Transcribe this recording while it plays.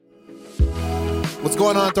What's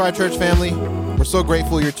going on, Thrive Church family? We're so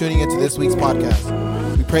grateful you're tuning into this week's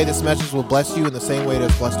podcast. We pray this message will bless you in the same way it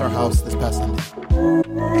has blessed our house this past Sunday.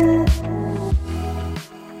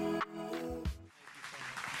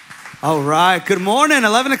 All right, good morning,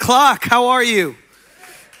 11 o'clock. How are you?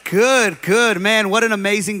 Good, man. What an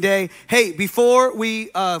amazing day. Hey, before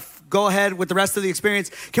we go ahead with the rest of the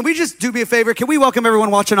experience, can we just do me a favor? Can we welcome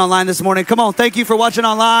everyone watching online this morning? Come on, thank you for watching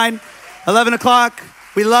online. 11 o'clock,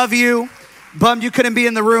 we love you. Bummed you couldn't be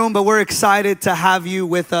in the room, but we're excited to have you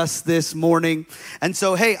with us this morning. And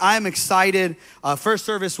so, hey, I'm excited. First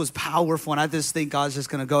service was powerful, and I just think God's just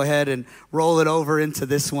going to go ahead and roll it over into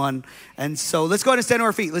this one. And so let's go ahead and stand on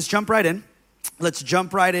our feet. Let's jump right in.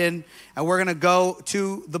 And we're going to go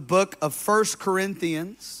to the book of 1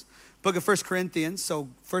 Corinthians. Book of 1 Corinthians. So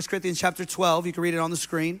 1 Corinthians chapter 12. You can read it on the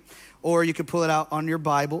screen, or you can pull it out on your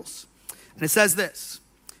Bibles. And it says this.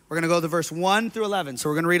 We're going to go to verse 1 through 11. So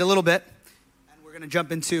we're going to read a little bit. We're going to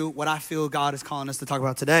jump into what I feel God is calling us to talk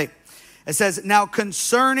about today. It says, now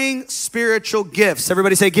concerning spiritual gifts.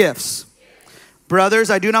 Everybody say gifts. Brothers,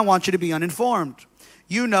 I do not want you to be uninformed.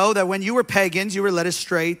 You know that when you were pagans, you were led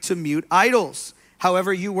astray to mute idols.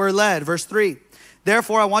 However, you were led. Verse 3.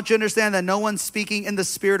 Therefore, I want you to understand that no one speaking in the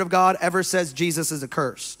Spirit of God ever says Jesus is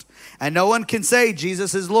accursed. And no one can say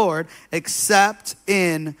Jesus is Lord except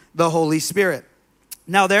in the Holy Spirit.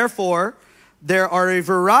 Now, therefore, there are a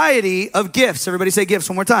variety of gifts. Everybody say gifts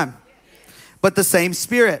one more time. But the same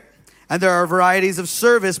Spirit. And there are varieties of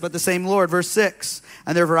service, but the same Lord. Verse 6.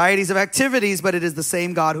 And there are varieties of activities, but it is the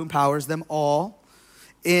same God who empowers them all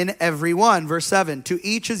in every one. Verse 7. To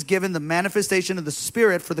each is given the manifestation of the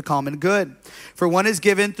Spirit for the common good. For one is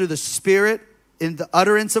given through the Spirit in the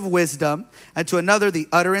utterance of wisdom, and to another the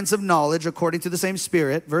utterance of knowledge according to the same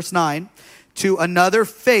Spirit. Verse 9. To another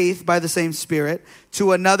faith by the same Spirit,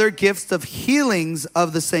 to another gifts of healings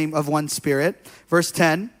of one Spirit. Verse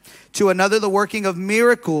 10, to another the working of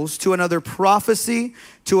miracles, to another prophecy,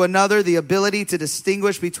 to another the ability to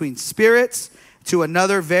distinguish between spirits, to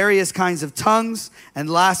another various kinds of tongues, and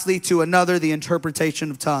lastly to another the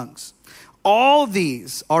interpretation of tongues. All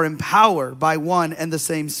these are empowered by one and the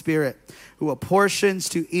same Spirit, who apportions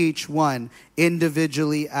to each one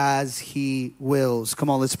individually as he wills. Come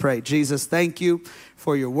on, let's pray. Jesus, thank you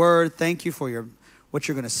for your word. Thank you for what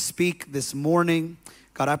you're going to speak this morning.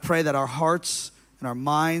 God, I pray that our hearts and our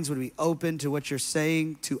minds would be open to what you're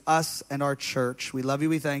saying to us and our church. We love you.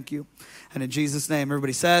 We thank you. And in Jesus' name,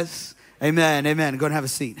 everybody says, amen, amen. Go and have a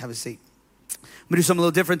seat. Have a seat. I'm going to do something a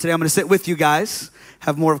little different today. I'm going to sit with you guys,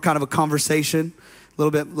 have more of kind of a conversation. A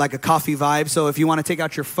little bit like a coffee vibe. So if you want to take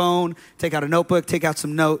out your phone, take out a notebook, take out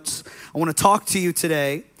some notes. I want to talk to you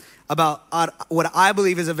today about what I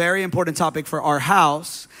believe is a very important topic for our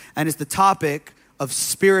house, and it's the topic of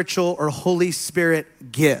spiritual or Holy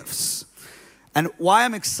Spirit gifts. And why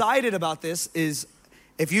I'm excited about this is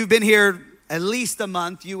if you've been here at least a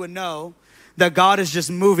month, you would know that God is just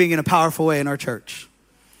moving in a powerful way in our church.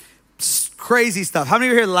 Crazy stuff. How many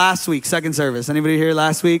were here last week, second service? Anybody here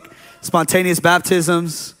last week? Spontaneous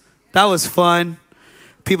baptisms. That was fun.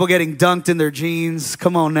 People getting dunked in their jeans.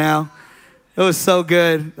 Come on now. It was so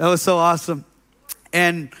good. That was so awesome.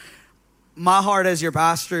 And my heart as your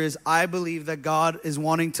pastor is I believe that God is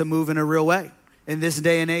wanting to move in a real way in this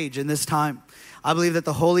day and age, in this time. I believe that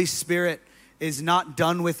the Holy Spirit is not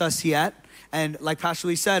done with us yet. And like Pastor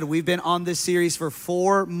Lee said, we've been on this series for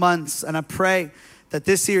 4 months. And I pray that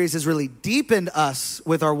this series has really deepened us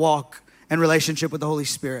with our walk and relationship with the Holy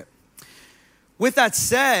Spirit. With that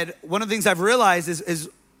said, one of the things I've realized is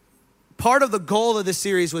part of the goal of this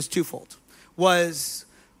series was twofold. Was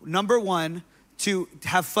number one, to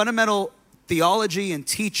have fundamental theology and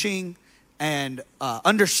teaching and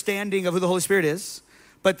understanding of who the Holy Spirit is.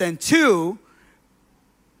 But then two,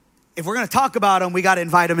 if we're going to talk about him, we got to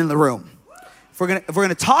invite him in the room. If we're going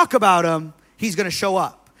to talk about him, he's going to show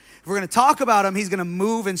up. If we're going to talk about him, he's going to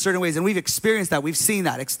move in certain ways. And we've experienced that. We've seen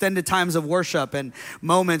that. Extended times of worship and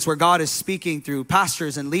moments where God is speaking through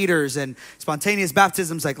pastors and leaders and spontaneous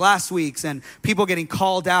baptisms like last week's and people getting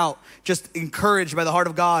called out, just encouraged by the heart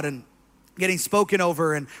of God and getting spoken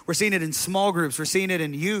over. And we're seeing it in small groups. We're seeing it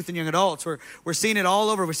in youth and young adults. We're seeing it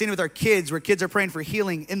all over. We're seeing it with our kids where kids are praying for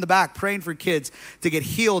healing in the back, praying for kids to get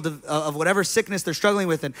healed of whatever sickness they're struggling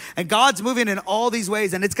with. And God's moving in all these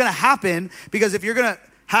ways. And it's going to happen because if you're going to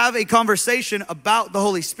have a conversation about the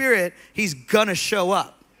Holy Spirit, he's gonna show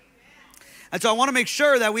up. And so I wanna make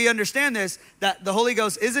sure that we understand this, that the Holy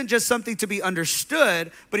Ghost isn't just something to be understood,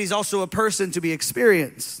 but he's also a person to be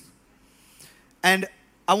experienced. And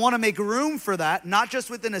I wanna make room for that, not just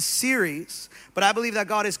within a series, but I believe that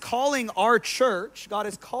God is calling our church, God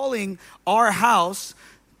is calling our house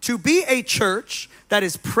to be a church that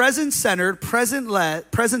is presence-centered, presence-led,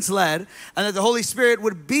 and that the Holy Spirit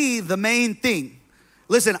would be the main thing.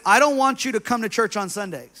 Listen, I don't want you to come to church on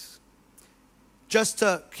Sundays just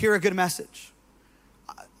to hear a good message.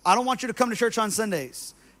 I don't want you to come to church on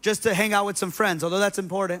Sundays just to hang out with some friends, although that's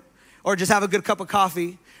important, or just have a good cup of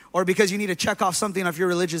coffee, or because you need to check off something off your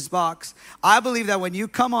religious box. I believe that when you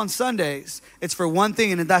come on Sundays, it's for one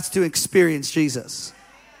thing, and that's to experience Jesus.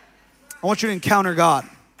 I want you to encounter God.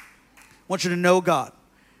 I want you to know God.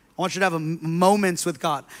 I want you to have moments with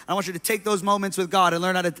God. I want you to take those moments with God and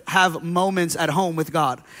learn how to have moments at home with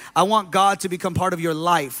God. I want God to become part of your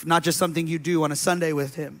life, not just something you do on a Sunday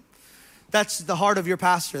with him. That's the heart of your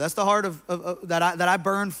pastor. That's the heart of that I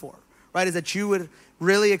burn for, right? Is that you would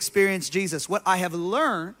really experience Jesus. What I have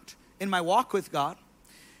learned in my walk with God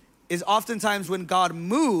is oftentimes when God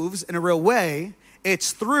moves in a real way,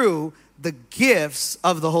 it's through the gifts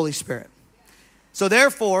of the Holy Spirit. So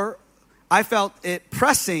therefore, I felt it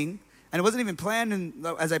pressing, and it wasn't even planned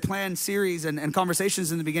as I planned series and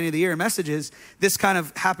conversations in the beginning of the year and messages. This kind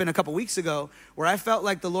of happened a couple weeks ago where I felt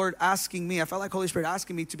like the Lord asking me, I felt like Holy Spirit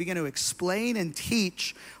asking me to begin to explain and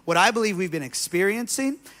teach what I believe we've been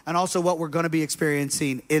experiencing and also what we're going to be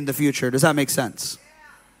experiencing in the future. Does that make sense?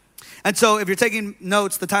 And so if you're taking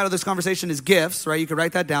notes, the title of this conversation is Gifts, right? You can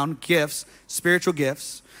write that down, Gifts, spiritual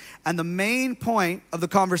gifts. And the main point of the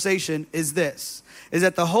conversation is this, is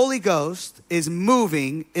that the Holy Ghost is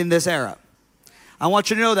moving in this era. I want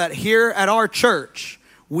you to know that here at our church,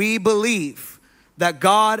 we believe that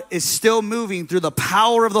God is still moving through the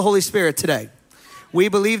power of the Holy Spirit today. We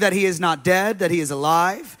believe that he is not dead, that he is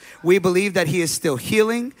alive. We believe that he is still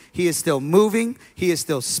healing. He is still moving. He is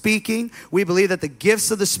still speaking. We believe that the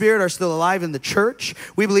gifts of the Spirit are still alive in the church.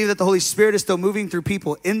 We believe that the Holy Spirit is still moving through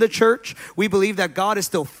people in the church. We believe that God is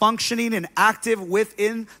still functioning and active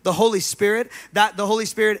within the Holy Spirit, that the Holy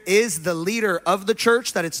Spirit is the leader of the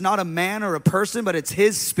church, that it's not a man or a person, but it's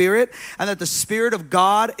his Spirit, and that the Spirit of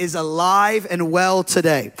God is alive and well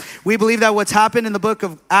today. We believe that what's happened in the book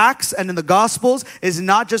of Acts and in the Gospels is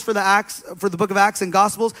not just for the book of Acts and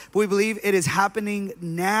Gospels, but we believe it is happening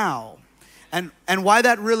now. And why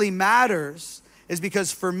that really matters is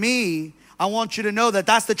because for me, I want you to know that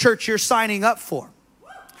that's the church you're signing up for.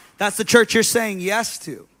 That's the church you're saying yes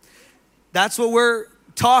to. That's what we're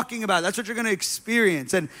talking about. That's what you're going to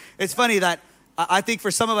experience. And it's funny that I think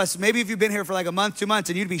for some of us, maybe if you've been here for like a month, 2 months,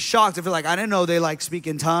 and you'd be shocked if you're like, I didn't know they like speak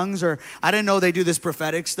in tongues, or I didn't know they do this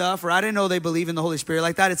prophetic stuff, or I didn't know they believe in the Holy Spirit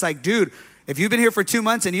like that. It's like, dude, if you've been here for 2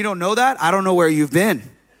 months and you don't know that, I don't know where you've been.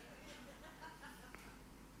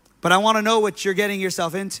 But I want to know what you're getting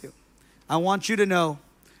yourself into. I want you to know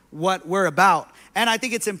what we're about. And I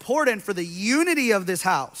think it's important for the unity of this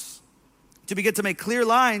house to begin to make clear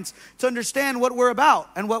lines to understand what we're about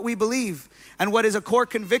and what we believe and what is a core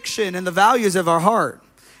conviction and the values of our heart.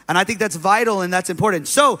 And I think that's vital and that's important.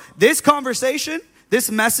 So this conversation,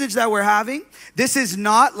 this message that we're having, this is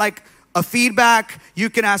not like a feedback.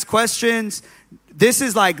 You can ask questions. This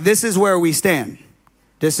is where we stand.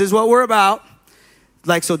 This is what we're about.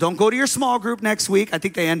 Like, so don't go to your small group next week. I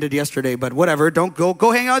think they ended yesterday, but whatever. Don't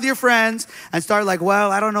go hang out with your friends and start like,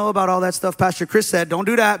 well, I don't know about all that stuff Pastor Chris said. Don't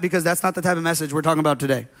do that, because that's not the type of message we're talking about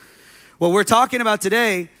today. What we're talking about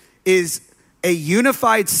today is a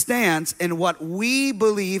unified stance in what we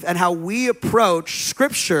believe and how we approach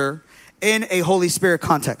Scripture in a Holy Spirit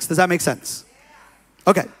context. Does that make sense?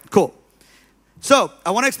 Okay, cool. So I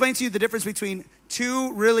want to explain to you the difference between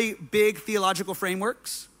two really big theological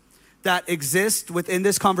frameworks that exist within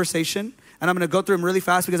this conversation. And I'm going to go through them really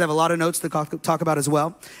fast because I have a lot of notes to talk about as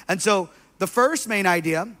well. And so the first main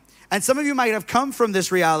idea, and some of you might have come from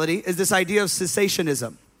this reality, is this idea of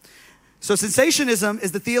cessationism. So cessationism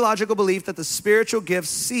is the theological belief that the spiritual gifts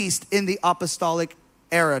ceased in the apostolic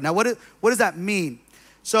era. Now, what does that mean?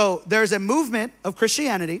 So there's a movement of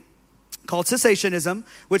Christianity called cessationism,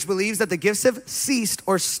 which believes that the gifts have ceased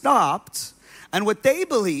or stopped. And what they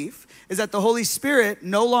believe is that the Holy Spirit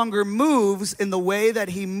no longer moves in the way that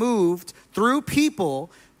he moved through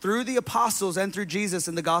people, through the apostles and through Jesus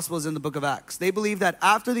in the Gospels in the book of Acts. They believe that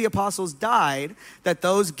after the apostles died, that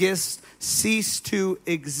those gifts ceased to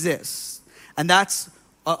exist. And that's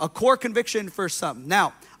a core conviction for some.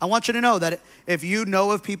 Now, I want you to know that if you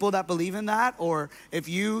know of people that believe in that, or if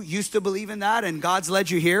you used to believe in that and God's led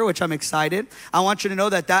you here, which I'm excited, I want you to know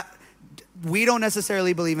that we don't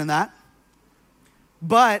necessarily believe in that.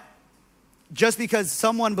 But just because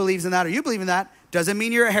someone believes in that or you believe in that doesn't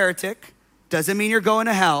mean you're a heretic, doesn't mean you're going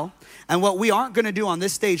to hell. And what we aren't going to do on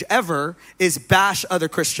this stage ever is bash other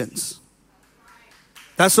Christians.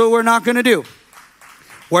 That's what we're not going to do.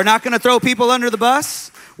 We're not going to throw people under the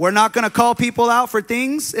bus. We're not going to call people out for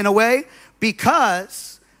things in a way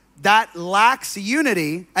because that lacks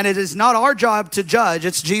unity, and it is not our job to judge.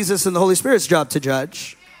 It's Jesus and the Holy Spirit's job to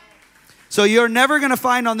judge. So you're never going to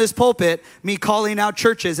find on this pulpit me calling out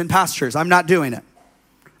churches and pastors. I'm not doing it.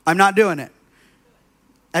 I'm not doing it.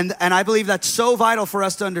 And I believe that's so vital for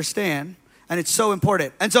us to understand, and it's so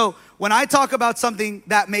important. And so when I talk about something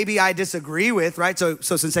that maybe I disagree with, right? So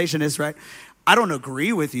cessationist, right? I don't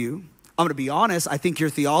agree with you. I'm going to be honest. I think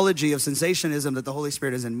your theology of cessationism that the Holy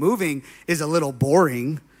Spirit isn't moving is a little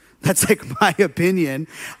boring. That's like my opinion.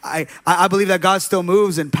 I believe that God still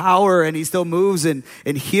moves in power, and he still moves in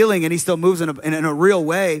healing, and he still moves in a real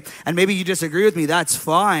way. And maybe you disagree with me. That's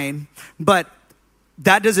fine. But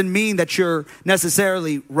that doesn't mean that you're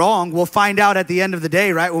necessarily wrong. We'll find out at the end of the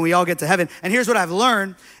day, right? When we all get to heaven. And here's what I've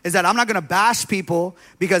learned is that I'm not going to bash people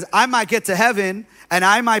because I might get to heaven and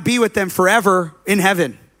I might be with them forever in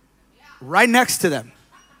heaven, right next to them.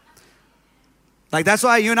 Like, that's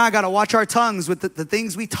why you and I got to watch our tongues with the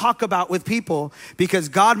things we talk about with people, because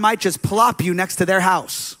God might just plop you next to their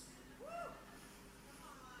house.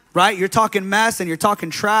 Right? You're talking mess and you're talking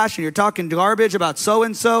trash and you're talking garbage about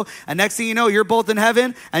so-and-so. And next thing you know, you're both in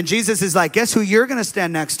heaven. And Jesus is like, guess who you're going to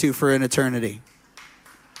stand next to for an eternity?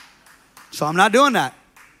 So I'm not doing that.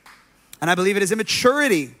 And I believe it is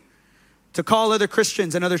immaturity to call other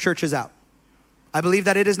Christians and other churches out. I believe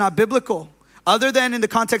that it is not biblical. Other than in the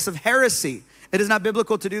context of heresy, it is not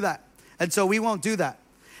biblical to do that. And so we won't do that.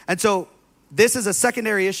 And so this is a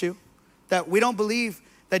secondary issue, that we don't believe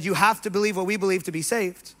that you have to believe what we believe to be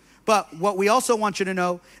saved. But what we also want you to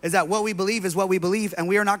know is that what we believe is what we believe, and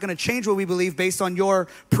we are not going to change what we believe based on your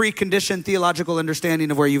preconditioned theological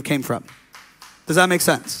understanding of where you came from. Does that make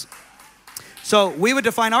sense? So we would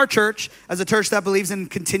define our church as a church that believes in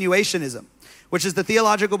continuationism, which is the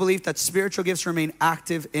theological belief that spiritual gifts remain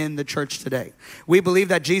active in the church today. We believe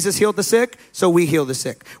that Jesus healed the sick, so we heal the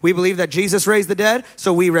sick. We believe that Jesus raised the dead,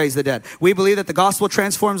 so we raise the dead. We believe that the gospel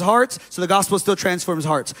transforms hearts, so the gospel still transforms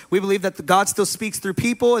hearts. We believe that God still speaks through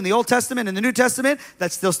people in the Old Testament and the New Testament.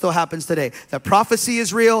 That still happens today. That prophecy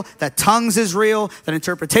is real, that tongues is real, that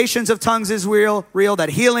interpretations of tongues is real, that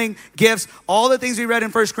healing, gifts, all the things we read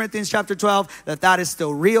in 1 Corinthians chapter 12, that is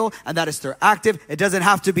still real and that is still active. It doesn't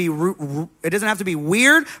have to be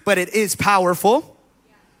weird, but it is powerful.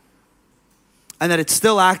 And that it's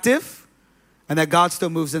still active, and that God still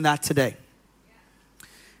moves in that today.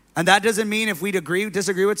 And that doesn't mean if we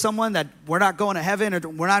disagree with someone that we're not going to heaven, or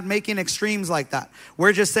we're not making extremes like that.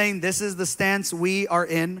 We're just saying this is the stance we are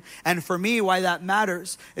in. And for me, why that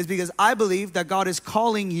matters is because I believe that God is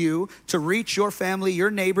calling you to reach your family, your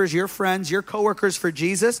neighbors, your friends, your coworkers for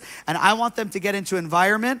Jesus. And I want them to get into an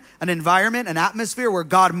atmosphere where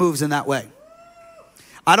God moves in that way.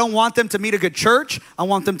 I don't want them to meet a good church. I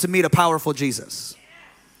want them to meet a powerful Jesus.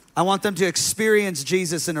 I want them to experience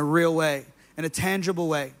Jesus in a real way, in a tangible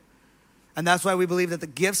way. And that's why we believe that the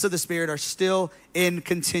gifts of the Spirit are still in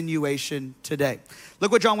continuation today.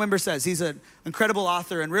 Look what John Wimber says. He's an incredible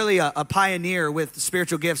author and really a pioneer with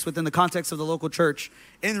spiritual gifts within the context of the local church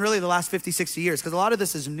in really the last 50, 60 years. Because a lot of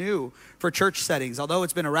this is new for church settings. Although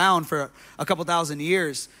it's been around for a couple thousand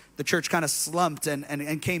years, the church kind of slumped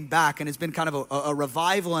and came back, and it's been kind of a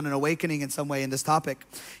revival and an awakening in some way in this topic.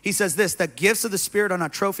 He says this, that gifts of the Spirit are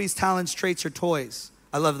not trophies, talents, traits, or toys.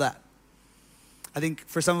 I love that. I think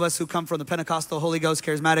for some of us who come from the Pentecostal, Holy Ghost,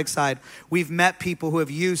 charismatic side, we've met people who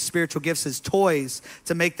have used spiritual gifts as toys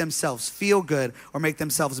to make themselves feel good or make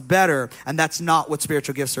themselves better, and that's not what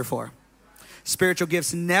spiritual gifts are for. Spiritual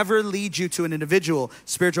gifts never lead you to an individual.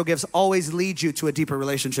 Spiritual gifts always lead you to a deeper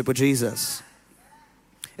relationship with Jesus.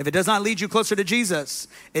 If it does not lead you closer to Jesus,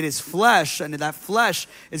 it is flesh, and that flesh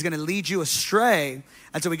is going to lead you astray.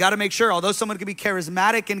 And so we got to make sure, although someone can be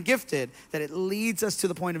charismatic and gifted, that it leads us to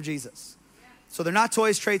the point of Jesus. So they're not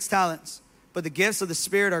toys, traits, talents, but the gifts of the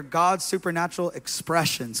Spirit are God's supernatural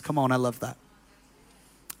expressions. Come on, I love that.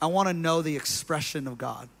 I want to know the expression of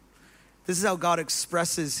God. This is how God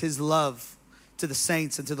expresses his love to the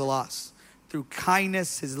saints and to the lost. Through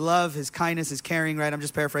kindness, his love, his kindness, his caring, right? I'm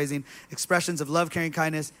just paraphrasing. Expressions of love, caring,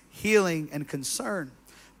 kindness, healing, and concern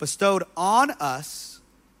bestowed on us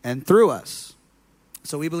and through us.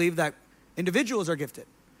 So we believe that individuals are gifted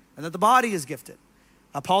and that the body is gifted.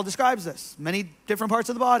 Paul describes this, many different parts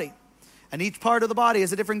of the body. And each part of the body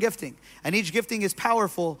is a different gifting. And each gifting is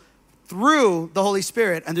powerful through the Holy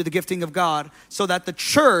Spirit and through the gifting of God, so that the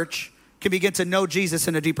church can begin to know Jesus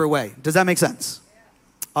in a deeper way. Does that make sense?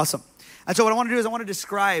 Awesome. And so what I want to do is I want to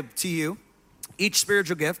describe to you each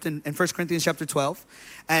spiritual gift in 1 Corinthians chapter 12.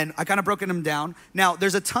 And I kind of broken them down. Now,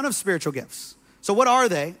 there's a ton of spiritual gifts. So what are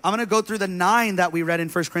they? I'm going to go through the 9 that we read in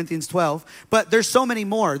 1 Corinthians 12, but there's so many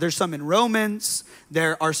more. There's some in Romans.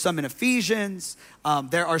 There are some in Ephesians.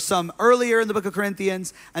 There are some earlier in the book of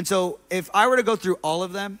Corinthians. And so if I were to go through all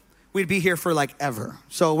of them, we'd be here for like ever.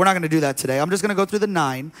 So we're not going to do that today. I'm just going to go through the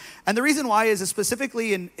 9. And the reason why is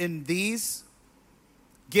specifically in these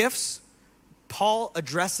gifts, Paul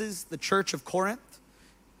addresses the church of Corinth,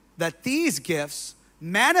 that these gifts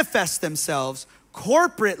manifest themselves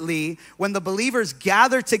corporately when the believers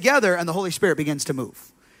gather together and the Holy Spirit begins to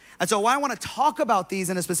move. And so why I want to talk about these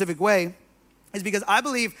in a specific way is because I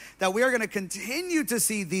believe that we are going to continue to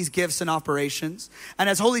see these gifts in operations. And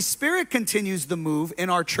as Holy Spirit continues the move in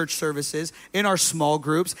our church services, in our small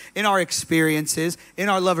groups, in our experiences, in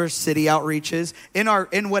our Lovers City outreaches,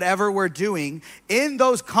 in whatever we're doing, in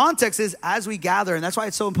those contexts as we gather. And that's why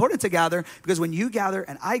it's so important to gather, because when you gather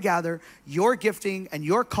and I gather, your gifting and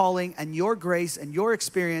your calling and your grace and your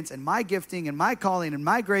experience and my gifting and my calling and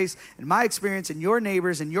my grace and my experience and your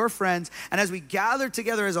neighbors and your friends, and as we gather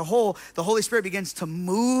together as a whole, the Holy Spirit begins to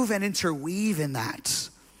move and interweave in that.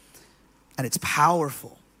 And it's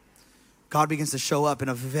powerful. God begins to show up in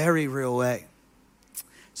a very real way.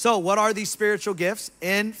 So what are these spiritual gifts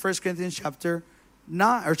in 1 Corinthians chapter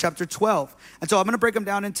 9 or chapter 12? And so I'm going to break them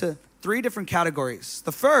down into 3 different categories.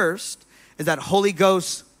 The first is that Holy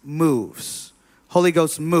Ghost moves. Holy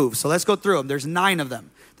Ghost moves. So let's go through them. There's 9 of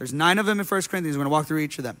them. There's 9 of them in 1 Corinthians. We're going to walk through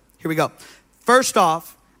each of them. Here we go. First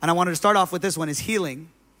off, and I wanted to start off with this one, is healing.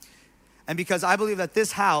 And because I believe that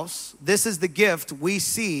this house, this is the gift we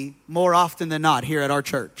see more often than not here at our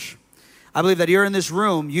church. I believe that you're in this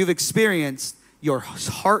room, you've experienced your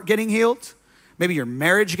heart getting healed, maybe your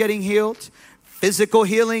marriage getting healed, physical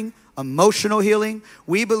healing, emotional healing.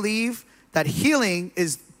 We believe that healing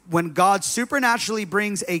is when God supernaturally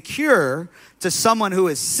brings a cure to someone who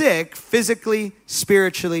is sick, physically,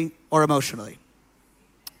 spiritually, or emotionally.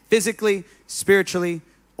 Physically, spiritually,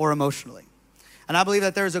 or emotionally. And I believe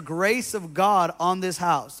that there's a grace of God on this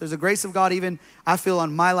house. There's a grace of God even, I feel,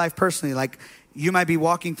 on my life personally. Like, you might be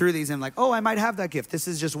walking through these and like, oh, I might have that gift. This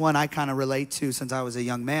is just one I kind of relate to since I was a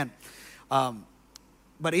young man.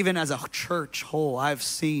 But even as a church whole, I've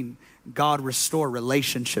seen God restore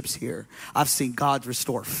relationships here. I've seen God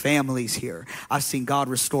restore families here. I've seen God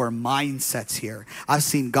restore mindsets here. I've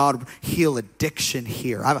seen God heal addiction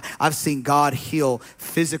here. I've seen God heal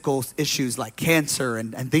physical issues like cancer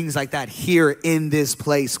and things like that here in this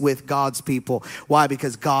place with God's people. Why?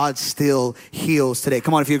 Because God still heals today.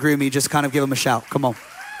 Come on, if you agree with me, just kind of give him a shout. Come on.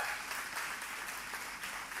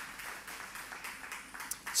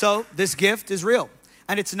 So this gift is real.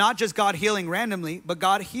 And it's not just God healing randomly, but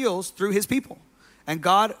God heals through his people. And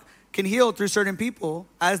God can heal through certain people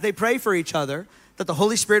as they pray for each other, that the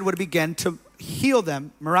Holy Spirit would begin to heal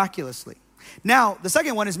them miraculously. Now, the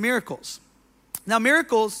second one is miracles. Now,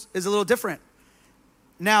 miracles is a little different.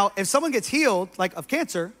 Now, if someone gets healed, like of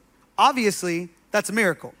cancer, obviously that's a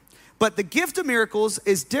miracle. But the gift of miracles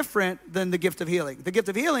is different than the gift of healing. The gift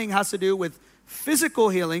of healing has to do with physical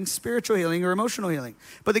healing, spiritual healing, or emotional healing.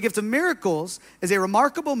 But the gift of miracles is a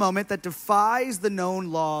remarkable moment that defies the known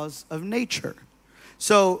laws of nature.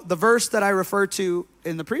 So the verse that I referred to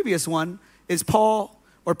in the previous one is Paul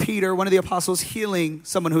or Peter, one of the apostles, healing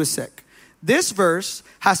someone who is sick. This verse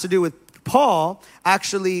has to do with Paul,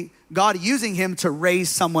 actually God using him to raise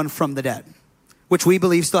someone from the dead, which we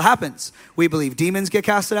believe still happens. We believe demons get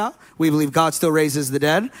casted out. We believe God still raises the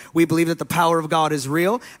dead. We believe that the power of God is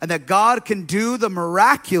real and that God can do the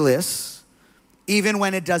miraculous even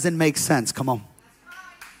when it doesn't make sense. Come on.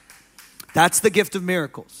 That's the gift of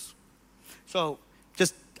miracles. So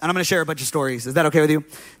and I'm going to share a bunch of stories. Is that okay with you?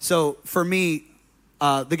 So for me,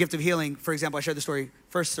 the gift of healing, for example, I shared the story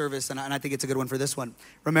first service, and I think it's a good one for this one.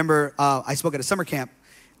 Remember, I spoke at a summer camp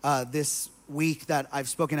this week that I've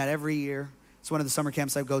spoken at every year. It's one of the summer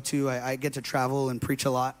camps I go to. I get to travel and preach a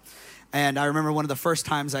lot. And I remember one of the first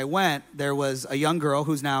times I went, there was a young girl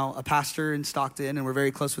who's now a pastor in Stockton, and we're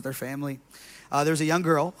very close with her family. There was a young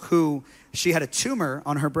girl who, she had a tumor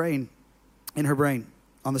on her brain,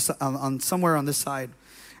 on somewhere on this side.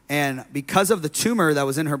 And because of the tumor that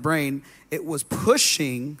was in her brain, it was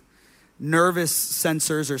pushing nervous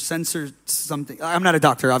sensors or something. I'm not a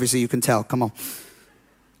doctor, obviously you can tell, come on.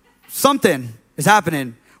 Something is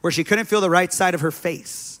happening where she couldn't feel the right side of her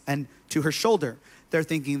face and to her shoulder. They're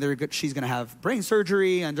thinking she's going to have brain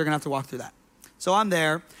surgery and they're going to have to walk through that. So I'm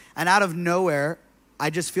there, and out of nowhere, I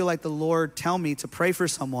just feel like the Lord tell me to pray for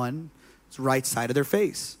someone's right side of their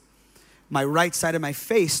face. My right side of my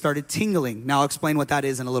face started tingling. Now I'll explain what that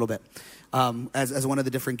is in a little bit as one of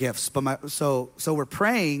the different gifts. But so we're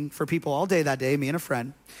praying for people all day that day, me and a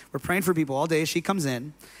friend. We're praying for people all day as she comes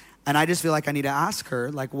in. And I just feel like I need to ask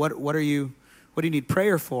her, like, what do you need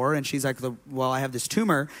prayer for? And she's like, well, I have this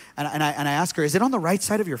tumor. And I ask her, is it on the right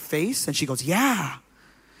side of your face? And she goes, yeah.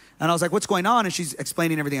 And I was like, what's going on? And she's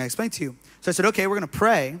explaining everything I explained to you. So I said, okay, we're going to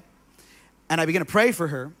pray. And I begin to pray for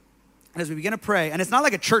her. And as we begin to pray, and it's not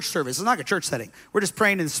like a church service. It's not like a church setting. We're just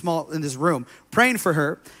praying in this room, praying for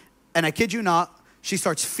her. And I kid you not, she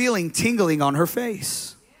starts feeling tingling on her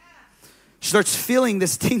face. She starts feeling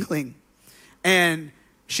this tingling. And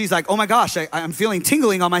she's like, oh my gosh, I'm feeling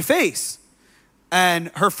tingling on my face. And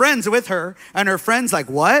her friend's with her, and her friend's like,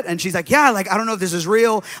 what? And she's like, yeah, like, I don't know if this is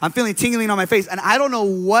real. I'm feeling tingling on my face. And I don't know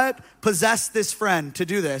what possessed this friend to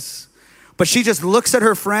do this, but she just looks at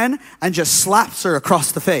her friend and just slaps her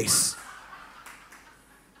across the face.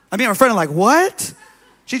 I mean, her friend like, what?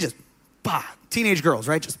 She just, bah, teenage girls,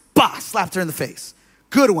 right? Just, bah, slapped her in the face.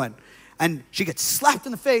 Good one. And she gets slapped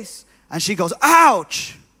in the face, and she goes,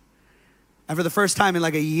 ouch. And for the first time in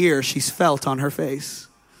like a year, she's felt on her face.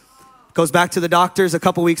 Goes back to the doctors a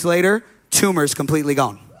couple weeks later, tumor's completely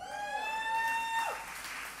gone.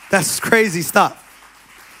 That's crazy stuff.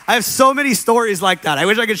 I have so many stories like that. I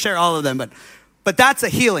wish I could share all of them, but that's a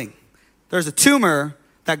healing. There's a tumor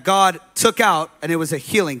that God took out, and it was a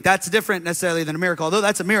healing. That's different necessarily than a miracle, although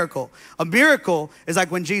that's a miracle. A miracle is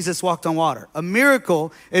like when Jesus walked on water. A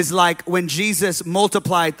miracle is like when Jesus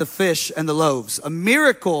multiplied the fish and the loaves. A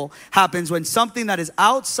miracle happens when something that is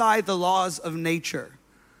outside the laws of nature,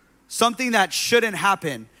 something that shouldn't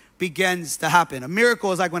happen, begins to happen. A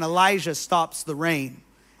miracle is like when Elijah stops the rain.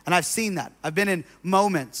 And I've seen that. I've been in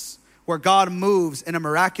moments where God moves in a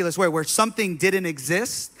miraculous way, where something didn't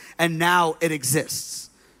exist and now it exists.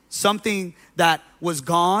 Something that was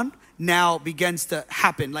gone now begins to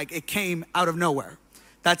happen, like it came out of nowhere.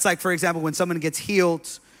 That's like, for example, when someone gets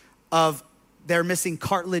healed of they're missing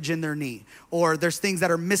cartilage in their knee, or there's things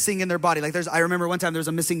that are missing in their body. Like I remember one time there was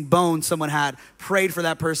a missing bone someone had, prayed for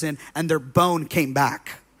that person, and their bone came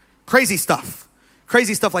back. Crazy stuff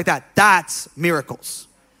like that. That's miracles.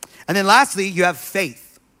 And then lastly, you have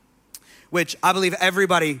faith, which I believe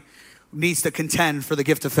everybody needs to contend for the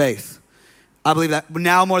gift of faith. I believe that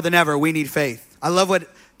now more than ever, we need faith. I love what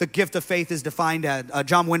the gift of faith is defined as.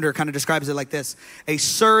 John Winder kind of describes it like this: a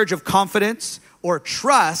surge of confidence or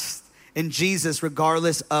trust in Jesus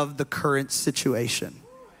regardless of the current situation.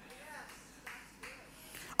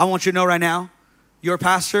 I want you to know right now, your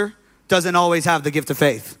pastor doesn't always have the gift of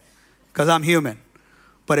faith, because I'm human.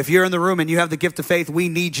 But if you're in the room and you have the gift of faith, we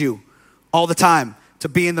need you all the time to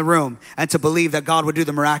be in the room and to believe that God would do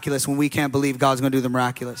the miraculous when we can't believe God's going to do the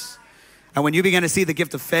miraculous. And when you begin to see the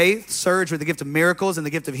gift of faith surge with the gift of miracles and the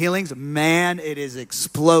gift of healings, man, it is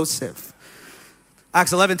explosive.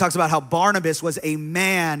 Acts 11 talks about how Barnabas was a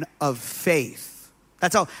man of faith.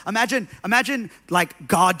 That's how, imagine like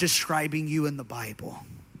God describing you in the Bible.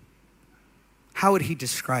 How would he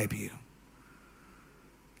describe you?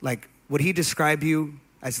 Like, would he describe you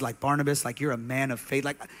as like Barnabas, like you're a man of faith?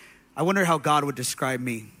 Like, I wonder how God would describe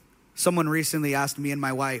me. Someone recently asked me and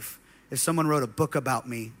my wife, if someone wrote a book about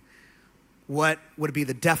me, what would be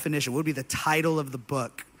the definition? What would be the title of the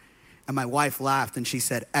book? And my wife laughed and she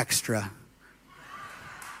said, extra.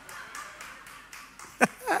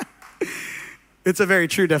 It's a very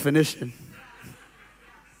true definition.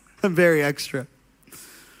 I'm very extra.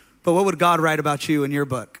 But what would God write about you in your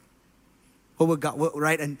book? What would God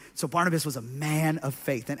write? And so Barnabas was a man of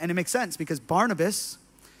faith. And it makes sense because Barnabas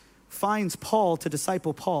finds Paul to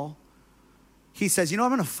disciple Paul. He says, I'm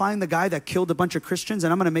going to find the guy that killed a bunch of Christians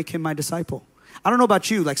and I'm going to make him my disciple. I don't know about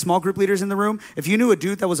you, like small group leaders in the room. If you knew a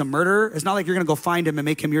dude that was a murderer, it's not like you're going to go find him and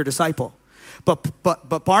make him your disciple.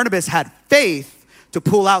 But Barnabas had faith to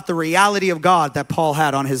pull out the reality of God that Paul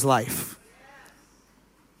had on his life.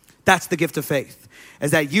 That's the gift of faith,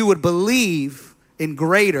 is that you would believe in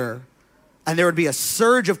greater and there would be a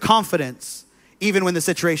surge of confidence even when the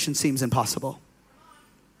situation seems impossible.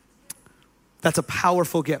 That's a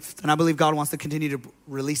powerful gift. And I believe God wants to continue to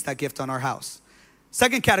release that gift on our house.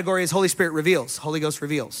 Second category is Holy Spirit reveals. Holy Ghost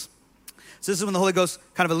reveals. So this is when the Holy Ghost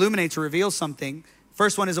kind of illuminates or reveals something.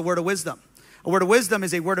 First one is a word of wisdom. A word of wisdom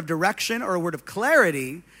is a word of direction or a word of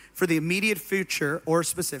clarity for the immediate future or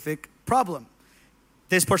specific problem.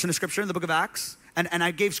 This portion of scripture in the book of Acts, and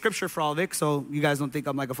I gave scripture for all of it, so you guys don't think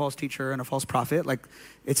I'm like a false teacher and a false prophet. Like,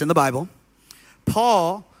 it's in the Bible.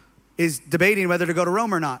 Paul is debating whether to go to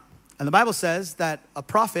Rome or not. And the Bible says that a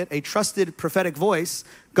prophet, a trusted prophetic voice,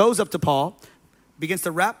 goes up to Paul, begins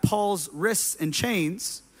to wrap Paul's wrists in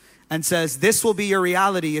chains, and says, this will be your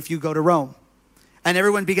reality if you go to Rome. And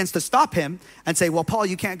everyone begins to stop him and say, well, Paul,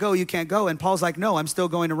 you can't go. And Paul's like, no, I'm still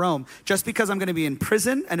going to Rome. Just because I'm going to be in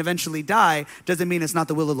prison and eventually die doesn't mean it's not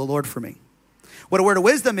the will of the Lord for me. What a word of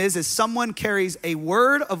wisdom is someone carries a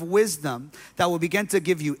word of wisdom that will begin to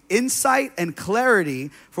give you insight and clarity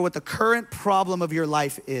for what the current problem of your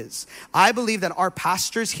life is. I believe that our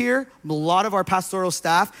pastors here, a lot of our pastoral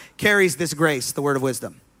staff carries this grace, the word of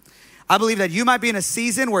wisdom. I believe that you might be in a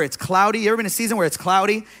season where it's cloudy. You ever been in a season where it's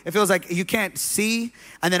cloudy? It feels like you can't see.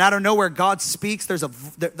 And then out of nowhere, God speaks.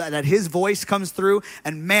 That his voice comes through.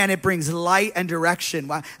 And man, it brings light and direction.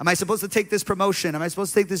 Why, am I supposed to take this promotion? Am I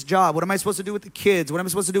supposed to take this job? What am I supposed to do with the kids? What am I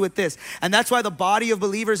supposed to do with this? And that's why the body of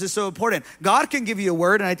believers is so important. God can give you a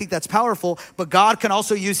word, and I think that's powerful. But God can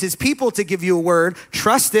also use his people to give you a word.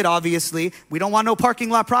 Trust it, obviously. We don't want no parking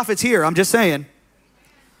lot prophets here. I'm just saying.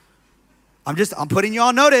 I'm putting you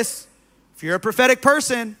on notice. If you're a prophetic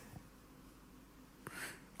person,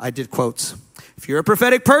 I did quotes. If you're a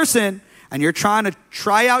prophetic person and you're trying to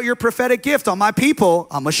try out your prophetic gift on my people,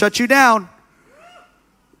 I'm going to shut you down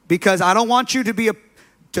because I don't want you to be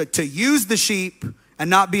to use the sheep and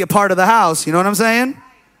not be a part of the house. You know what I'm saying?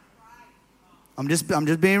 I'm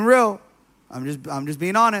just being real. I'm just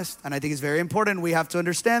being honest. And I think it's very important we have to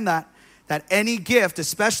understand that any gift,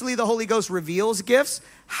 especially the Holy Ghost reveals gifts,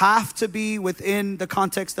 have to be within the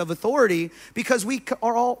context of authority because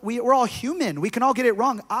we're all human. We can all get it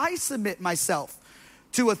wrong. I submit myself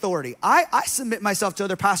to authority. I submit myself to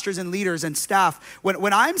other pastors and leaders and staff.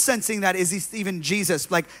 When I'm sensing that, is he even Jesus?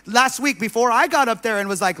 Like last week before I got up there and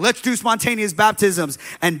was like, let's do spontaneous baptisms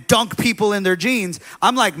and dunk people in their jeans,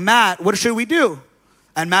 I'm like, Matt, what should we do?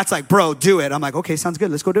 And Matt's like, bro, do it. I'm like, okay, sounds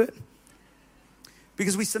good. Let's go do it.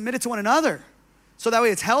 Because we submit it to one another. So that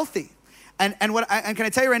way it's healthy. And can I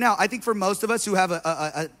tell you right now, I think for most of us who have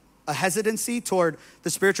a hesitancy toward the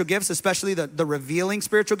spiritual gifts, especially the revealing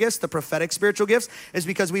spiritual gifts, the prophetic spiritual gifts, is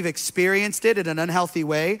because we've experienced it in an unhealthy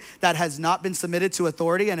way that has not been submitted to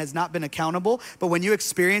authority and has not been accountable. But when you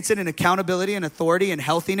experience it in accountability and authority and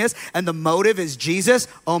healthiness, and the motive is Jesus,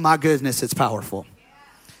 oh my goodness, it's powerful.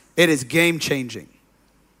 It is game changing.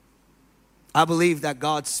 I believe that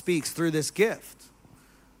God speaks through this gift.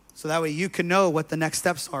 So that way you can know what the next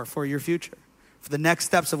steps are for your future, for the next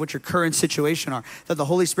steps of what your current situation are, that the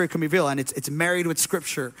Holy Spirit can reveal. And it's married with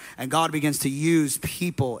Scripture, and God begins to use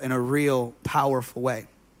people in a real powerful way.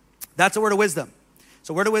 That's a word of wisdom.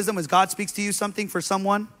 So word of wisdom is God speaks to you something for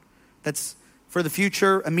someone that's for the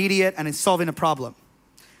future, immediate, and it's solving a problem.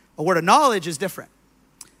 A word of knowledge is different.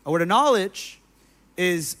 A word of knowledge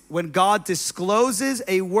is when God discloses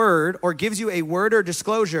a word or gives you a word or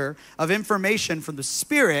disclosure of information from the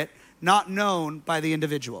Spirit not known by the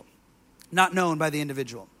individual. Not known by the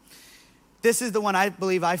individual. This is the one I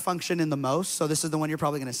believe I function in the most. So this is the one you're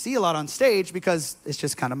probably going to see a lot on stage because it's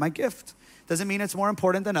just kind of my gift. Doesn't mean it's more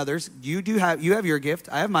important than others. You have your gift.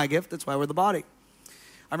 I have my gift. That's why we're the body.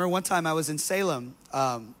 I remember one time I was in Salem,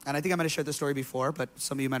 and I think I might have shared this story before, but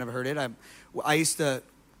some of you might have heard it.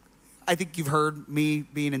 I think you've heard me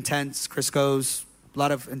being intense, Chris goes, a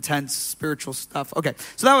lot of intense spiritual stuff. Okay,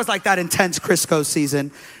 so that was like that intense Chris goes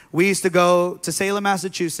season. We used to go to Salem,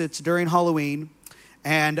 Massachusetts during Halloween,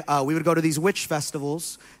 and we would go to these witch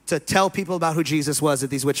festivals to tell people about who Jesus was at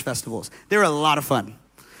these witch festivals. They were a lot of fun.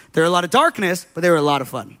 There were a lot of darkness, but they were a lot of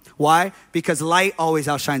fun. Why? Because light always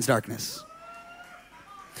outshines darkness.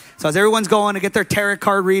 So as everyone's going to get their tarot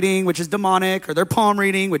card reading, which is demonic, or their palm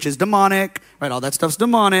reading, which is demonic, right? All that stuff's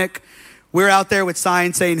demonic. We're out there with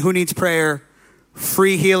signs saying, who needs prayer?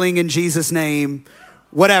 Free healing in Jesus' name,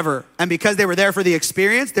 whatever. And because they were there for the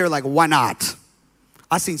experience, they were like, why not?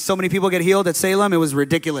 I've seen so many people get healed at Salem. It was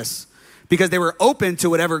ridiculous because they were open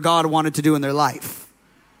to whatever God wanted to do in their life.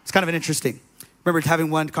 It's kind of an interesting. I remember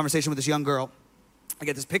having one conversation with this young girl. I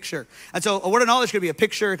get this picture. And so a word of knowledge could be a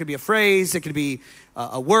picture, it could be a phrase, it could be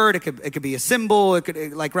a word, it could be a symbol, it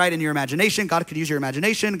could like right in your imagination. God could use your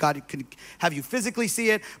imagination. God could have you physically see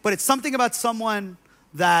it. But it's something about someone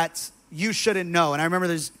that you shouldn't know. And I remember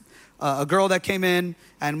there's a girl that came in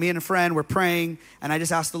and me and a friend were praying. And I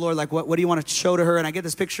just asked the Lord, like, what do you want to show to her? And I get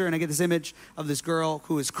this picture and I get this image of this girl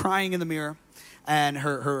who is crying in the mirror. And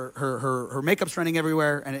her makeup's running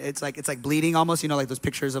everywhere, and it's like bleeding almost, you know, like those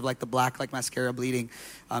pictures of like the black like mascara bleeding,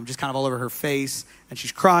 just kind of all over her face. And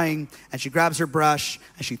she's crying, and she grabs her brush,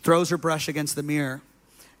 and she throws her brush against the mirror,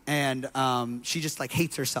 and she just like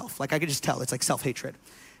hates herself. Like I could just tell, it's like self-hatred.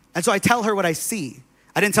 And so I tell her what I see.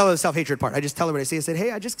 I didn't tell her the self-hatred part. I just tell her what I see. I said,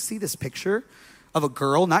 hey, I just see this picture of a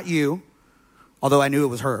girl, not you, although I knew it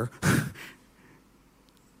was her,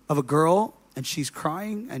 of a girl, and she's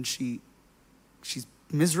crying, and she's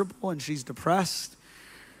miserable and she's depressed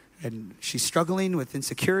and she's struggling with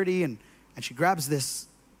insecurity and she grabs this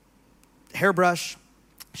hairbrush,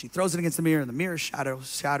 she throws it against the mirror and the mirror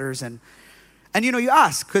shatters and And you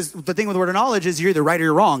ask, because the thing with the word of knowledge is you're either right or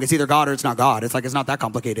you're wrong. It's either God or it's not God. It's like, it's not that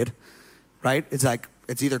complicated, right? It's like,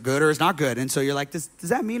 it's either good or it's not good. And so you're like, does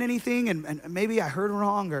that mean anything? And maybe I heard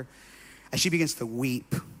wrong. And she begins to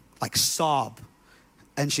weep, like sob.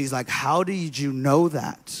 And she's like, how did you know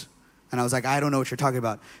that? And I was like, I don't know what you're talking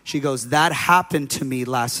about. She goes, that happened to me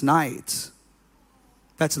last night.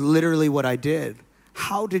 That's literally what I did.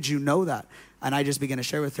 How did you know that? And I just began to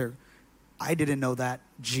share with her, I didn't know that.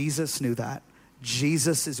 Jesus knew that.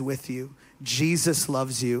 Jesus is with you. Jesus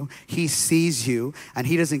loves you. He sees you, and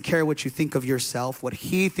he doesn't care what you think of yourself. What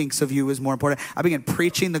he thinks of you is more important. I began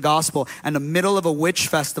preaching the gospel, and in the middle of a witch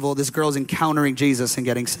festival, this girl's encountering Jesus and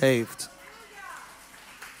getting saved.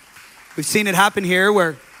 We've seen it happen here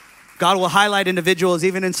where God will highlight individuals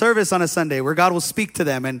even in service on a Sunday where God will speak to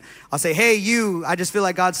them. And I'll say, hey, you, I just feel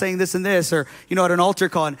like God's saying this and this, or, at an altar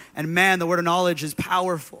call. And man, the word of knowledge is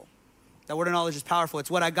powerful. That word of knowledge is powerful. It's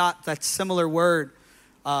what I got, that similar word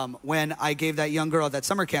when I gave that young girl at that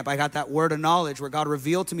summer camp. I got that word of knowledge where God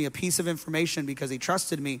revealed to me a piece of information because he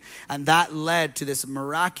trusted me. And that led to this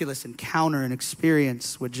miraculous encounter and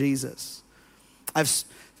experience with Jesus. I have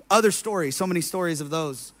other stories, so many stories of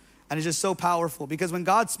those. And it's just so powerful because when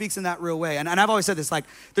God speaks in that real way, and I've always said this, like,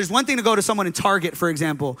 there's one thing to go to someone in Target, for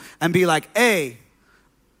example, and be like, hey,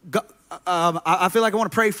 I feel like I want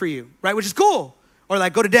to pray for you, right? Which is cool. Or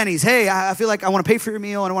like go to Denny's, hey, I feel like I want to pay for your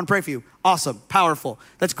meal and I want to pray for you. Awesome, powerful,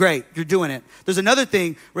 that's great, you're doing it. There's another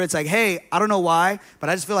thing where it's like, hey, I don't know why, but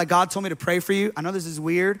I just feel like God told me to pray for you. I know this is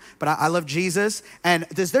weird, but I love Jesus. And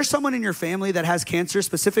is there someone in your family that has cancer,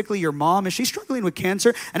 specifically your mom? Is she struggling with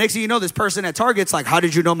cancer? And next thing you know, this person at Target's like, how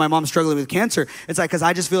did you know my mom's struggling with cancer? It's like, because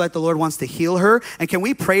I just feel like the Lord wants to heal her. And can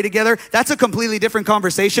we pray together? That's a completely different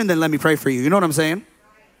conversation than let me pray for you. You know what I'm saying?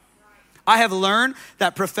 I have learned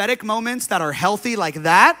that prophetic moments that are healthy like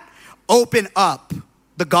that open up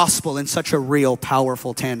the gospel in such a real,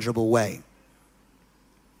 powerful, tangible way.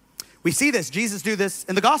 We see this. Jesus do this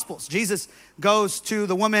in the Gospels. Jesus goes to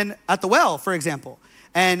the woman at the well, for example,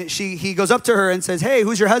 and he goes up to her and says, hey,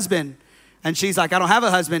 who's your husband? And she's like, I don't have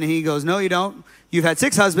a husband. And he goes, no, you don't. You've had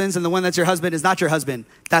 6 husbands, and the one that's your husband is not your husband.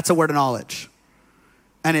 That's a word of knowledge.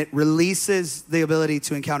 And it releases the ability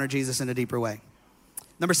to encounter Jesus in a deeper way.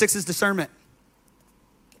 Number 6 is discernment.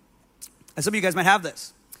 And some of you guys might have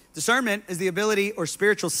this. Discernment is the ability or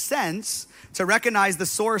spiritual sense to recognize the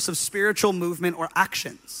source of spiritual movement or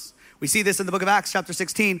actions. We see this in the book of Acts, chapter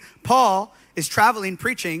 16. Paul is traveling,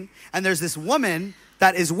 preaching, and there's this woman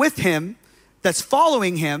that is with him, that's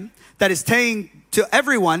following him, that is saying to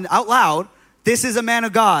everyone out loud, this is a man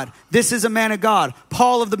of God. This is a man of God.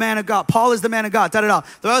 Paul of the man of God. Paul is the man of God. Da-da-da.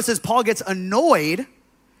 The Bible says Paul gets annoyed,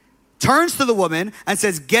 turns to the woman and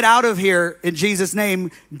says, get out of here in Jesus' name.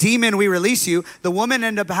 Demon, we release you. The woman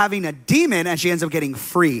ended up having a demon and she ends up getting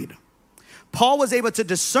freed. Paul was able to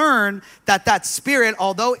discern that spirit,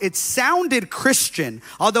 although it sounded Christian,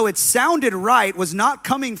 although it sounded right, was not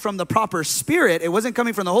coming from the proper spirit. It wasn't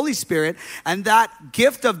coming from the Holy Spirit. And that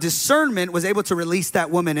gift of discernment was able to release that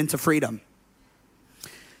woman into freedom.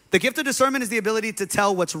 The gift of discernment is the ability to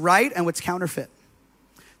tell what's right and what's counterfeit.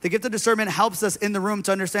 The gift of discernment helps us in the room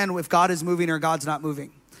to understand if God is moving or God's not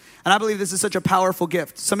moving. And I believe this is such a powerful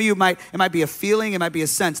gift. Some of you it might be a feeling, it might be a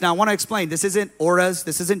sense. Now I want to explain, this isn't auras,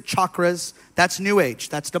 this isn't chakras, that's new age,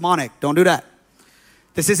 that's demonic, don't do that.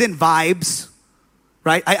 This isn't vibes,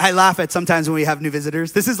 right? I laugh at sometimes when we have new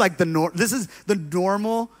visitors. This is like this is the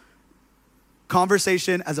normal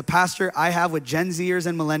conversation as a pastor I have with Gen Zers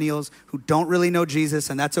and millennials who don't really know Jesus,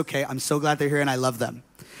 and that's okay. I'm so glad they're here and I love them.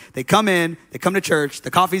 They come in, they come to church,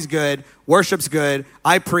 the coffee's good, worship's good,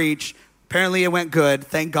 I preach. Apparently it went good,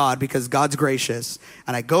 thank God, because God's gracious.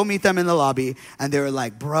 And I go meet them in the lobby and they were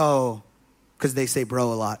like, bro, because they say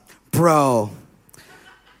bro a lot. Bro,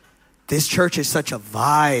 this church is such a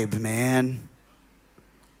vibe, man.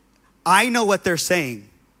 I know what they're saying.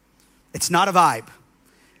 It's not a vibe.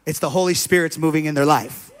 It's the Holy Spirit's moving in their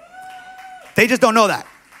life. They just don't know that.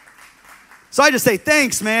 So I just say,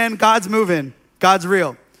 thanks, man. God's moving. God's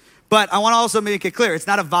real. But I want to also make it clear, it's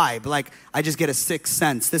not a vibe. Like, I just get a sixth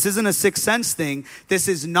sense. This isn't a sixth sense thing. This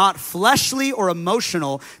is not fleshly or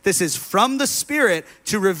emotional. This is from the Spirit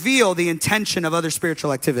to reveal the intention of other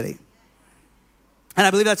spiritual activity. And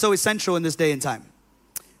I believe that's so essential in this day and time.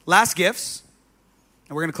 Last gifts,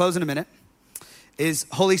 and we're going to close in a minute, is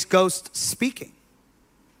Holy Ghost speaking.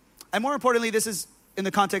 And more importantly, this is in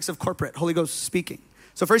the context of corporate, Holy Ghost speaking.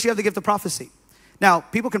 So first you have the gift of prophecy. Now,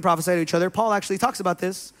 people can prophesy to each other. Paul actually talks about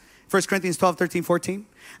this. 1 Corinthians 12, 13, 14.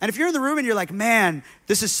 And if you're in the room and you're like, man,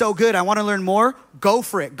 this is so good, I want to learn more, go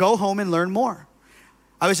for it. Go home and learn more.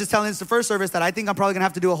 I was just telling this the first service that I think I'm probably gonna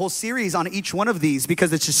have to do a whole series on each one of these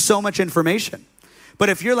because it's just so much information. But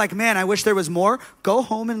if you're like, man, I wish there was more, go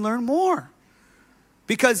home and learn more.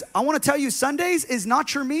 Because I wanna tell you, Sundays is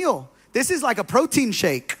not your meal. This is like a protein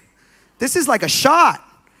shake. This is like a shot.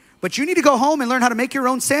 But you need to go home and learn how to make your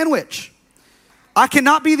own sandwich. I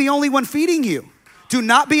cannot be the only one feeding you. Do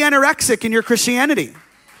not be anorexic in your Christianity.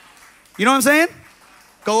 You know what I'm saying?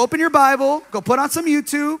 Go open your Bible, go put on some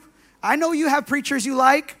YouTube. I know you have preachers you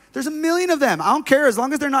like. There's a million of them. I don't care. As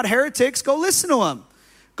long as they're not heretics, go listen to them.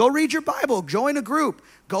 Go read your Bible. Join a group.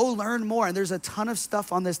 Go learn more. And there's a ton of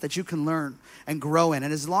stuff on this that you can learn and grow in.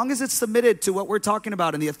 And as long as it's submitted to what we're talking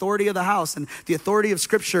about and the authority of the house and the authority of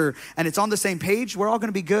Scripture, and it's on the same page, we're all going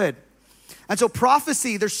to be good. And so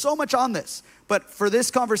prophecy, there's so much on this. But for this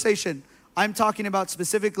conversation, I'm talking about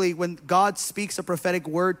specifically when God speaks a prophetic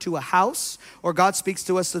word to a house, or God speaks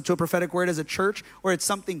to us to a prophetic word as a church, or it's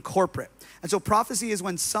something corporate. And so prophecy is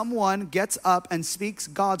when someone gets up and speaks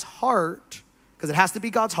God's heart, because it has to be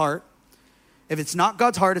God's heart. If it's not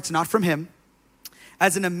God's heart, it's not from him.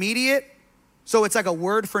 As an immediate, so it's like a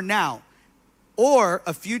word for now, or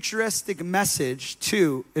a futuristic message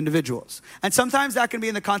to individuals. And sometimes that can be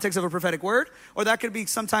in the context of a prophetic word, or that could be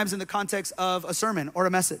sometimes in the context of a sermon or a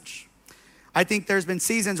message. I think there's been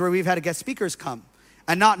seasons where we've had guest speakers come,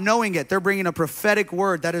 and not knowing it, they're bringing a prophetic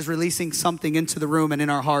word that is releasing something into the room and in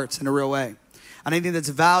our hearts in a real way. And I think that's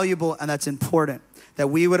valuable and that's important, that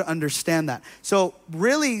we would understand that. So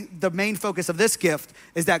really the main focus of this gift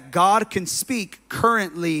is that God can speak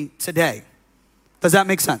currently today. Does that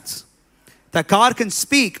make sense? That God can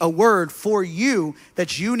speak a word for you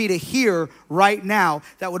that you need to hear right now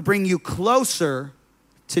that would bring you closer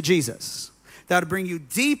to Jesus. That would bring you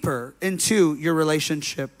deeper into your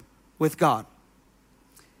relationship with God.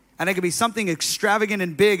 And it could be something extravagant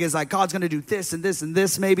and big as like God's gonna do this and this and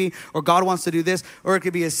this maybe, or God wants to do this, or it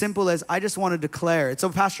could be as simple as I just want to declare. It's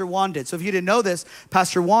what Pastor Juan did. So if you didn't know this,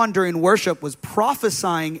 Pastor Juan during worship was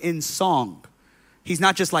prophesying in song. He's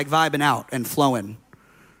not just like vibing out and flowing,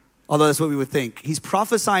 although that's what we would think. He's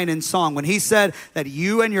prophesying in song. When he said that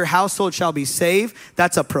you and your household shall be saved,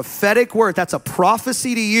 that's a prophetic word. That's a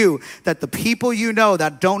prophecy to you that the people you know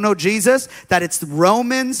that don't know Jesus, that it's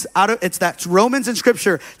Romans in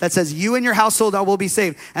Scripture that says you and your household will be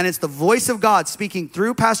saved. And it's the voice of God speaking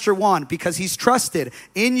through Pastor Juan because he's trusted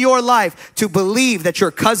in your life to believe that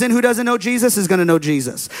your cousin who doesn't know Jesus is going to know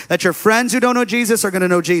Jesus. That your friends who don't know Jesus are going to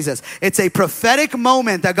know Jesus. It's a prophetic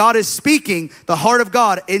moment that God is speaking the heart of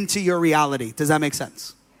God into your reality. Does that make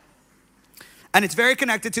sense? And it's very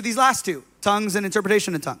connected to these last two, tongues and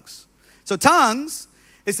interpretation of tongues. So tongues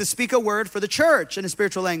is to speak a word for the church in a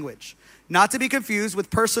spiritual language, not to be confused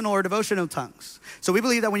with personal or devotional tongues. So we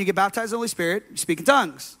believe that when you get baptized in the Holy Spirit, you speak in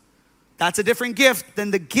tongues. That's a different gift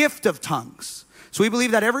than the gift of tongues. So we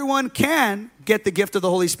believe that everyone can get the gift of the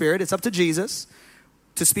Holy Spirit. It's up to Jesus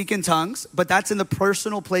to speak in tongues, but that's in the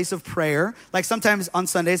personal place of prayer. Like sometimes on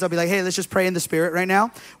Sundays, I'll be like, hey, let's just pray in the Spirit right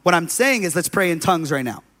now. What I'm saying is let's pray in tongues right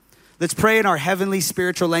now. Let's pray in our heavenly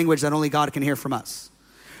spiritual language that only God can hear from us.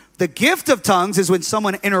 The gift of tongues is when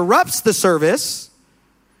someone interrupts the service,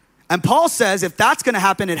 and Paul says if that's gonna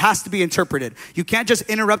happen, it has to be interpreted. You can't just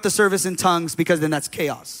interrupt the service in tongues because then that's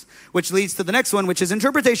chaos. Which leads to the next one, which is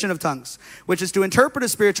interpretation of tongues, which is to interpret a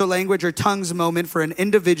spiritual language or tongues moment for an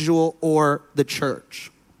individual or the church.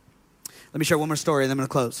 Let me share one more story and then I'm gonna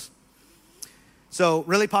close. So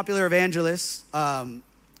really popular evangelist, 40,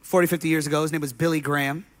 50 years ago, his name was Billy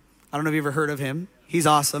Graham. I don't know if you've ever heard of him. He's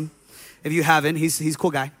awesome. If you haven't, he's a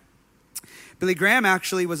cool guy. Billy Graham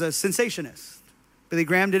actually was a sensationist. Billy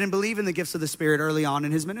Graham didn't believe in the gifts of the Spirit early on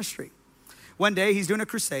in his ministry. One day he's doing a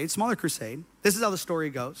crusade, smaller crusade. This is how the story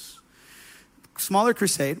goes. Smaller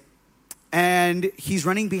crusade, and he's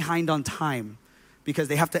running behind on time because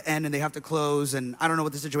they have to end and they have to close, and I don't know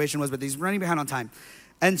what the situation was, but he's running behind on time.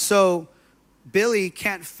 And so Billy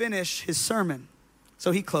can't finish his sermon.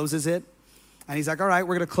 So he closes it, and he's like, all right,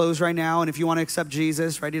 we're going to close right now, and if you want to accept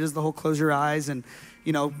Jesus, right, he does the whole close your eyes and,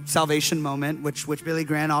 salvation moment, which Billy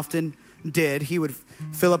Graham often did. He would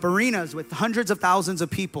fill up arenas with hundreds of thousands of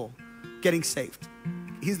people getting saved.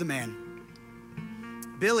 He's the man.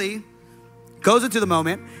 Billy goes into the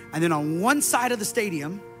moment, and then on one side of the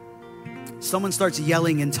stadium, someone starts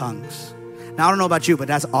yelling in tongues. Now, I don't know about you, but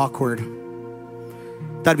that's awkward.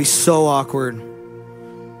 That'd be so awkward.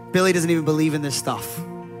 Billy doesn't even believe in this stuff.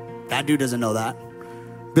 That dude doesn't know that.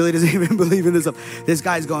 Billy doesn't even believe in this stuff. This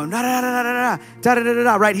guy's going, da da da da da da da da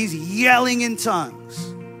da, right? He's yelling in tongues.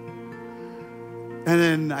 And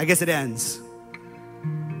then I guess it ends.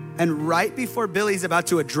 And right before Billy's about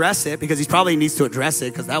to address it, because he probably needs to address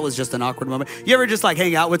it because that was just an awkward moment. You ever just like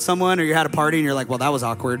hang out with someone or you had a party and you're like, well, that was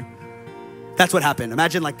awkward. That's what happened.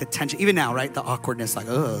 Imagine like the tension, even now, right? The awkwardness, like,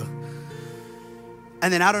 ugh.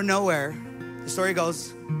 And then out of nowhere, the story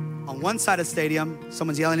goes, on one side of the stadium,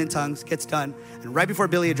 someone's yelling in tongues, gets done. And right before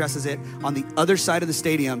Billy addresses it, on the other side of the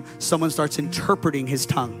stadium, someone starts interpreting his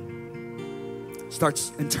tongue.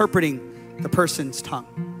 Starts interpreting the person's tongue.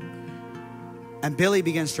 And Billy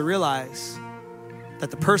begins to realize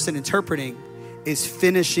that the person interpreting is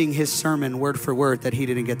finishing his sermon word for word that he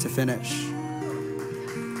didn't get to finish.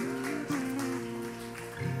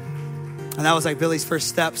 And that was like Billy's first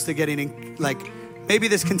steps to getting like, maybe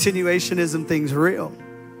this continuationism thing's real.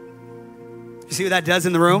 You see what that does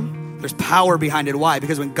in the room? There's power behind it. Why?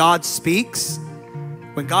 Because when God speaks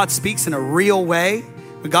in a real way,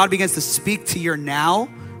 when God begins to speak to your now,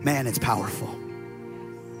 man, it's powerful.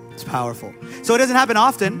 It's powerful. So it doesn't happen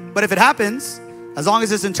often, but if it happens, as long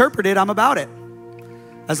as it's interpreted, I'm about it.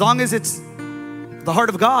 As long as it's the heart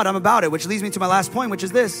of God, I'm about it, which leads me to my last point, which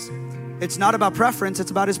is this. It's not about preference,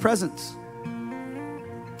 it's about his presence.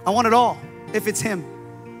 I want it all, if it's him.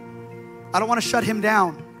 I don't want to shut him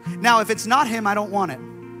down. Now, if it's not him, I don't want it.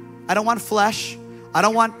 I don't want flesh. I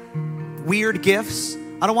don't want weird gifts.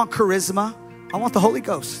 I don't want charisma. I want the Holy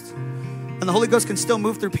Ghost. And the Holy Ghost can still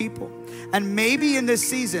move through people. And maybe in this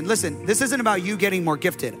season, listen, this isn't about you getting more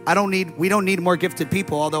gifted. We don't need more gifted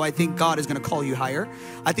people, although I think God is going to call you higher.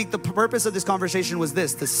 I think the purpose of this conversation was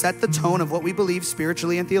this, to set the tone of what we believe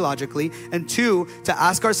spiritually and theologically. And two, to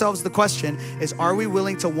ask ourselves the question is, are we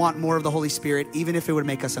willing to want more of the Holy Spirit, even if it would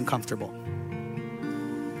make us uncomfortable?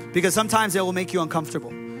 Because sometimes it will make you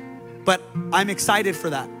uncomfortable. But I'm excited for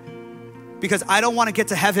that. Because I don't want to get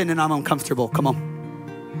to heaven and I'm uncomfortable. Come on.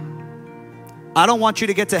 I don't want you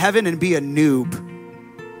to get to heaven and be a noob.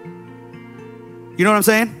 You know what I'm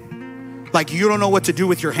saying? Like you don't know what to do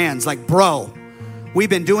with your hands. Like, bro, we've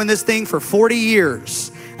been doing this thing for 40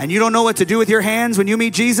 years and you don't know what to do with your hands when you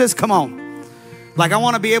meet Jesus? Come on. Like I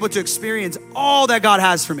want to be able to experience all that God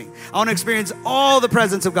has for me. I want to experience all the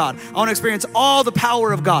presence of God. I want to experience all the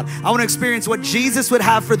power of God. I want to experience what Jesus would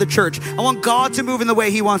have for the church. I want God to move in the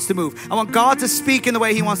way he wants to move. I want God to speak in the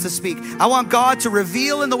way he wants to speak. I want God to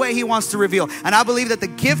reveal in the way he wants to reveal. And I believe that the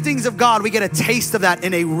giftings of God, we get a taste of that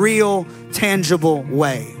in a real, tangible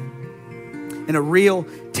way. In a real,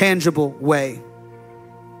 tangible way.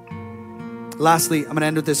 Lastly, I'm going to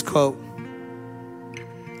end with this quote.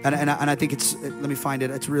 And I think let me find it.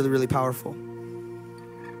 It's really, really powerful.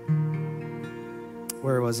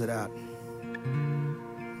 Where was it at?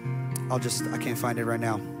 I can't find it right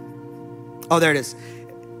now. Oh, there it is.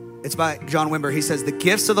 It's by John Wimber. He says, the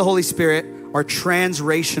gifts of the Holy Spirit are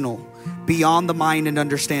transrational, beyond the mind and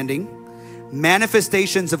understanding,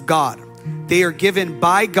 manifestations of God. They are given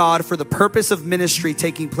by God for the purpose of ministry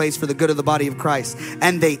taking place for the good of the body of Christ.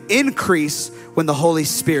 And they increase when the Holy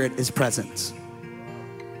Spirit is present.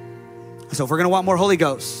 So if we're going to want more Holy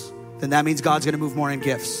Ghost, then that means God's going to move more in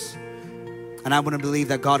gifts. And I want to believe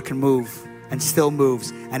that God can move and still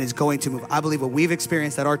moves and is going to move. I believe what we've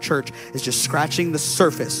experienced at our church is just scratching the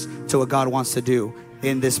surface to what God wants to do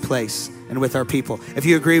in this place and with our people. If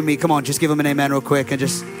you agree with me, come on, just give him an amen real quick and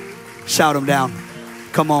just shout him down.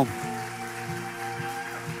 Come on.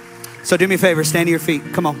 So do me a favor, stand to your feet.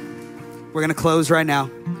 Come on. We're going to close right now.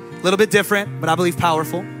 A little bit different, but I believe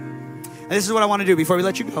powerful. And this is what I want to do before we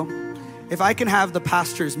let you go. If I can have the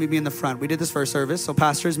pastors meet me in the front. We did this first service, so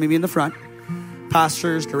pastors meet me in the front.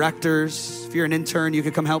 Pastors, directors, if you're an intern, you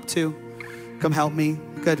could come help too. Come help me.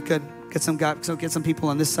 Good. Get some people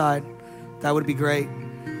on this side. That would be great.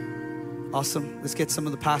 Awesome. Let's get some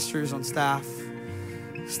of the pastors on staff.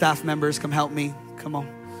 Staff members, come help me. Come on.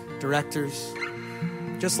 Directors.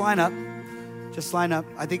 Just line up.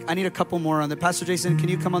 I think I need a couple more on there. Pastor Jason, can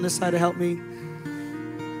you come on this side to help me?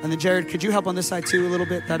 And then Jared, could you help on this side too a little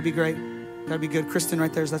bit? That'd be great. That'd be good. Kristen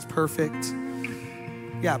right there, that's perfect.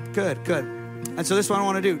 Yeah, good. And so this is what I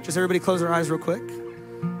want to do. Just everybody close their eyes real quick.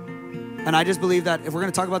 And I just believe that if we're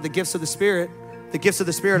going to talk about the gifts of the Spirit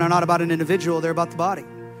are not about an individual, they're about the body.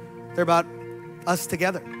 They're about us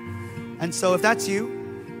together. And so if that's you,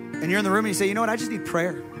 and you're in the room and you say, you know what, I just need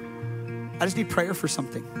prayer. I just need prayer for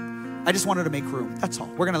something. I just wanted to make room. That's all.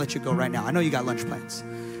 We're going to let you go right now. I know you got lunch plans.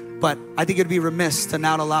 But I think it'd be remiss to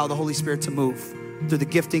not allow the Holy Spirit to move through the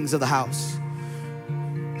giftings of the house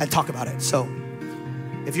and talk about it. So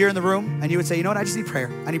if you're in the room and you would say, you know what, I just need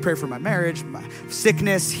prayer. I need prayer for my marriage, my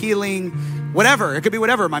sickness, healing, whatever. It could be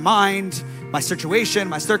whatever, my mind, my situation,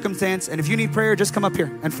 my circumstance. And if you need prayer, just come up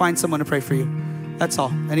here and find someone to pray for you. That's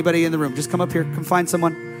all. Anybody in the room, just come up here. Come find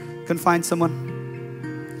someone.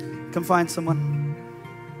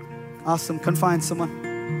 Awesome. Come find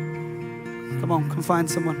someone. Come on, come find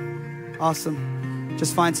someone. Awesome.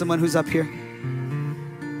 Just find someone who's up here.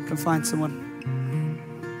 Come find someone.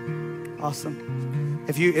 Awesome.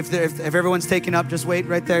 If everyone's taken up, just wait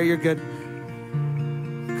right there. You're good.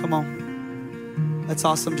 Come on. That's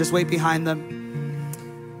awesome. Just wait behind them.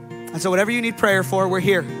 And so whatever you need prayer for, we're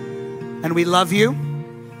here. And we love you.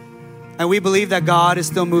 And we believe that God is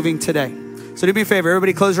still moving today. So do me a favor,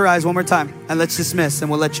 everybody close your eyes one more time and let's dismiss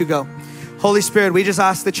and we'll let you go. Holy Spirit, we just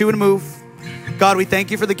ask that you would move. God, we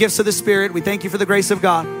thank you for the gifts of the Spirit. We thank you for the grace of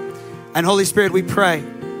God. And Holy Spirit, we pray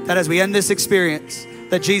that as we end this experience,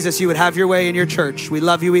 that Jesus, you would have your way in your church. We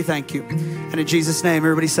love you, we thank you. And in Jesus' name,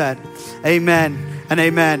 everybody said, amen and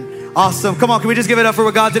amen. Awesome. Come on, can we just give it up for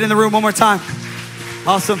what God did in the room one more time?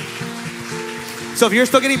 Awesome. So if you're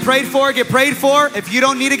still getting prayed for, get prayed for. If you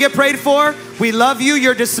don't need to get prayed for, we love you.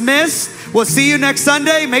 You're dismissed. We'll see you next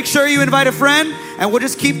Sunday. Make sure you invite a friend, and we'll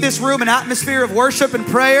just keep this room an atmosphere of worship and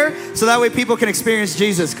prayer so that way people can experience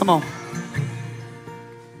Jesus. Come on.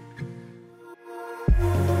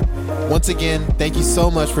 Once again, thank you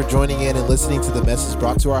so much for joining in and listening to the message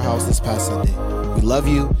brought to our house this past Sunday. We love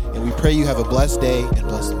you, and we pray you have a blessed day and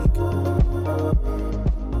blessed week.